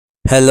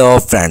Hello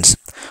friends,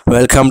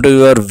 welcome to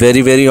your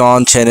very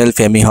own channel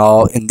Femi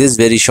How. In this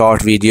very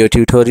short video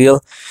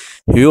tutorial,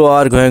 you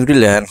are going to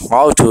learn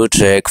how to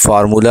track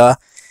formula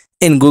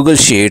in Google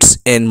Sheets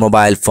in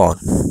mobile phone.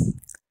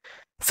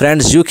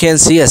 Friends, you can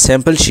see a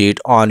sample sheet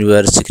on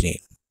your screen.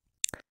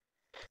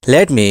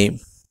 Let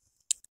me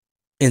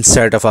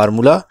insert a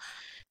formula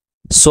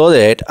so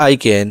that I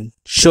can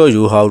show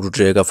you how to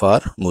track a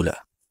formula.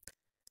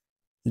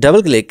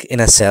 Double click in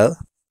a cell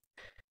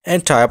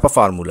and type a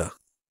formula.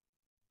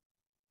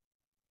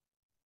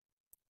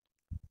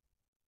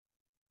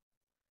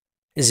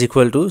 Is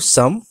equal to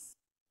sum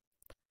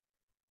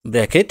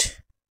bracket.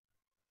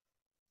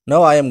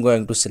 Now I am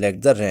going to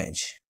select the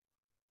range.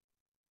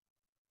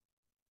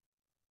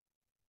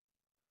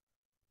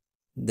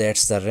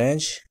 That's the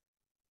range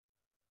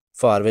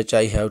for which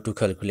I have to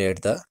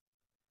calculate the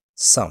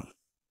sum.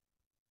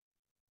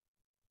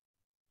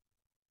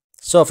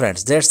 So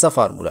friends, that's the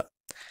formula.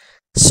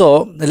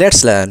 So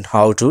let's learn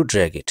how to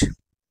drag it.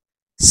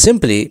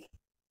 Simply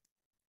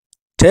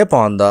tap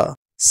on the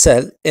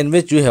cell in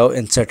which you have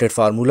inserted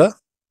formula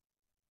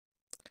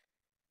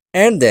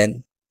and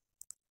then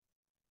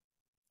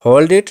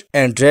hold it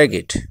and drag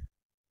it.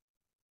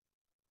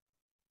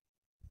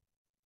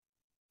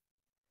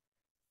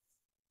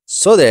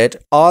 So that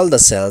all the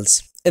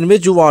cells in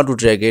which you want to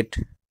drag it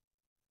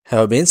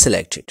have been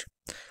selected.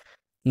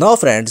 Now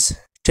friends,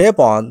 tap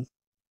on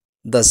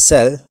the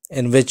cell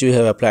in which you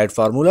have applied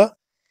formula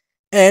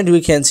and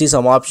we can see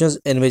some options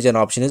in which an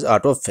option is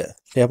autofill.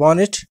 Tap on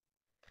it.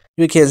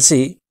 You can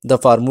see the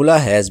formula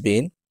has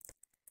been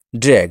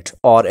dragged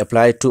or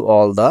applied to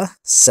all the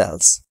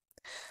cells.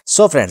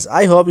 So friends,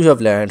 I hope you have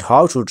learned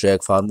how to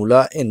drag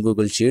formula in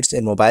Google Sheets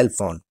in mobile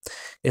phone.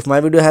 If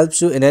my video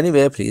helps you in any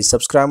way, please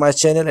subscribe my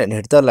channel and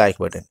hit the like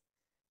button.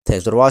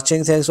 Thanks for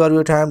watching. Thanks for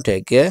your time.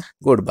 Take care.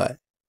 Goodbye.